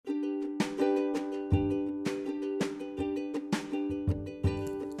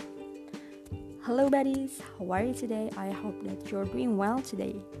Hello, buddies. How are you today? I hope that you're doing well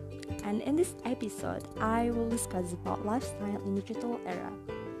today. And in this episode, I will discuss about lifestyle in digital era.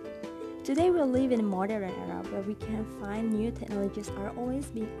 Today, we live in a modern era where we can find new technologies are always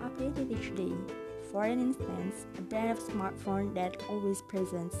being updated each day. For an instance, a brand of smartphone that always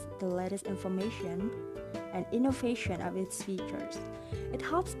presents the latest information and innovation of its features. It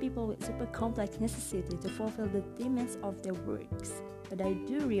helps people with super complex necessity to fulfill the demands of their works. But I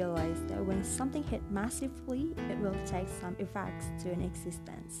do realize that when something hits massively, it will take some effects to an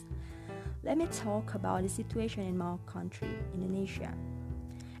existence. Let me talk about the situation in my country, Indonesia.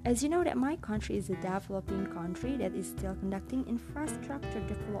 As you know that my country is a developing country that is still conducting infrastructure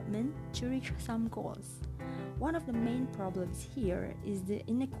development to reach some goals. One of the main problems here is the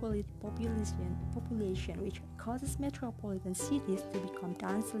inequality population which causes metropolitan cities to become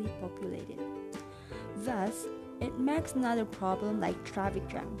densely populated. Thus, it makes another problem like traffic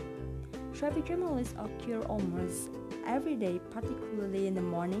jam. Traffic jam always occur almost every day, particularly in the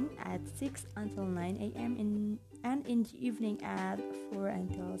morning at 6 until 9 a.m. and in the evening at 4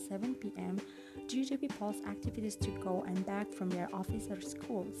 until 7 p.m. due to people's activities to go and back from their office or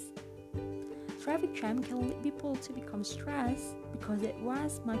schools. Traffic jam can lead people to become stressed because it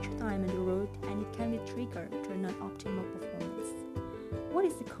wastes much time on the road and it can be trigger to non-optimal performance. What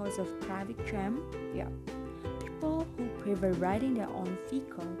is the cause of traffic jam? People who prefer riding their own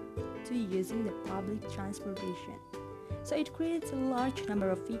vehicle to using the public transportation. So it creates a large number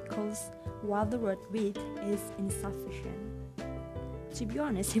of vehicles while the road width is insufficient. To be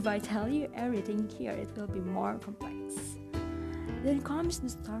honest, if I tell you everything here, it will be more complex. Then comes the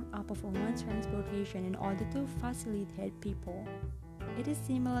startup of online transportation in order to facilitate people. It is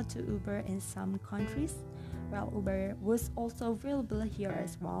similar to Uber in some countries. Well, Uber was also available here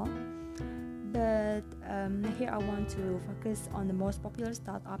as well. But here I want to focus on the most popular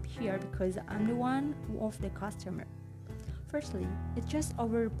startup here because I'm the one who of the customer. Firstly, it's just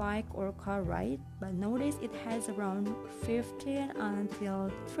over bike or car ride, but nowadays it has around 15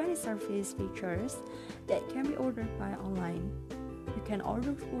 until 20 service features that can be ordered by online. You can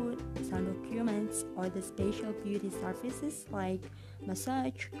order food, some documents, or the special beauty services like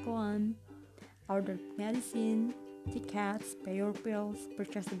massage, cologne, order medicine, tickets, pay your bills,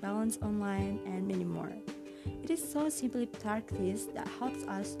 purchase the balance online, and many more. It is so simply practice that helps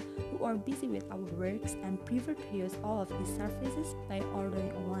us who are busy with our works and prefer to use all of these services by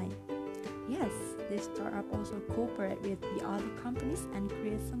ordering online. Yes, this startup also cooperate with the other companies and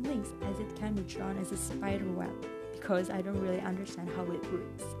create some links as it can be drawn as a spider web because I don't really understand how it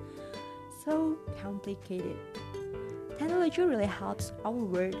works. So complicated. Technology really helps our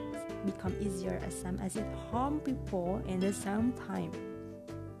work become easier as some as it harms people in the same time.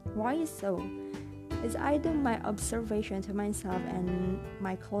 Why is so? Is either my observation to myself and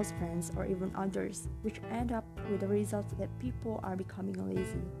my close friends or even others, which end up with the result that people are becoming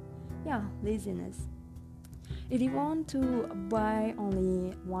lazy. Laziness. If you want to buy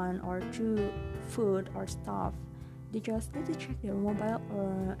only one or two food or stuff, they just need to check their mobile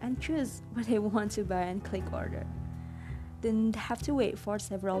and choose what they want to buy and click order. Then they have to wait for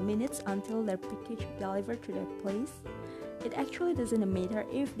several minutes until their package delivered to their place. It actually doesn't matter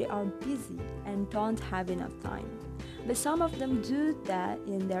if they are busy and don't have enough time. But some of them do that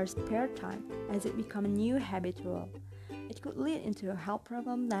in their spare time as it becomes a new habitual. It could lead into a health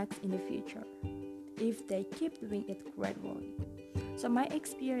problem next in the future if they keep doing it gradually. So my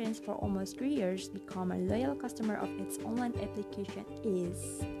experience for almost 3 years become a loyal customer of its online application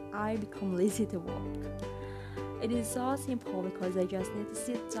is I become lazy to work. It is so simple because I just need to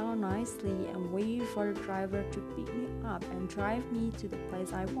sit down nicely and wait for the driver to pick me up and drive me to the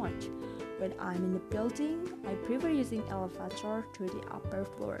place I want. When I'm in the building, I prefer using elevator to the upper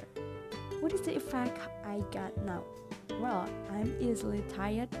floor. What is the effect I got now? Well, I'm easily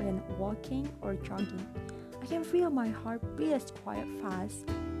tired when walking or jogging. I can feel my heart beats quite fast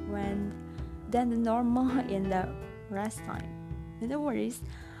than the normal in the rest time. No worries.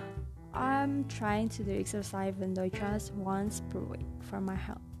 I'm trying to do exercise even though just once per week for my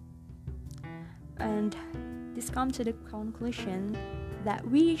health. And this comes to the conclusion that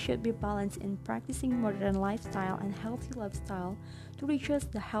we should be balanced in practicing modern lifestyle and healthy lifestyle to reduce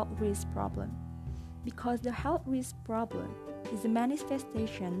the health risk problem. Because the health risk problem is a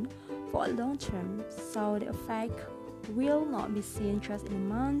manifestation for a long term, so the effect will not be seen just in a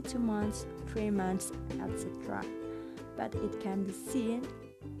month, 2 months, 3 months, etc. But it can be seen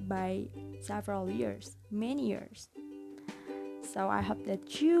by several years, many years. So I hope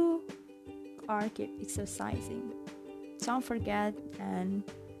that you are keep exercising. Don't forget and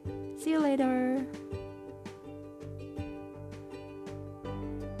see you later.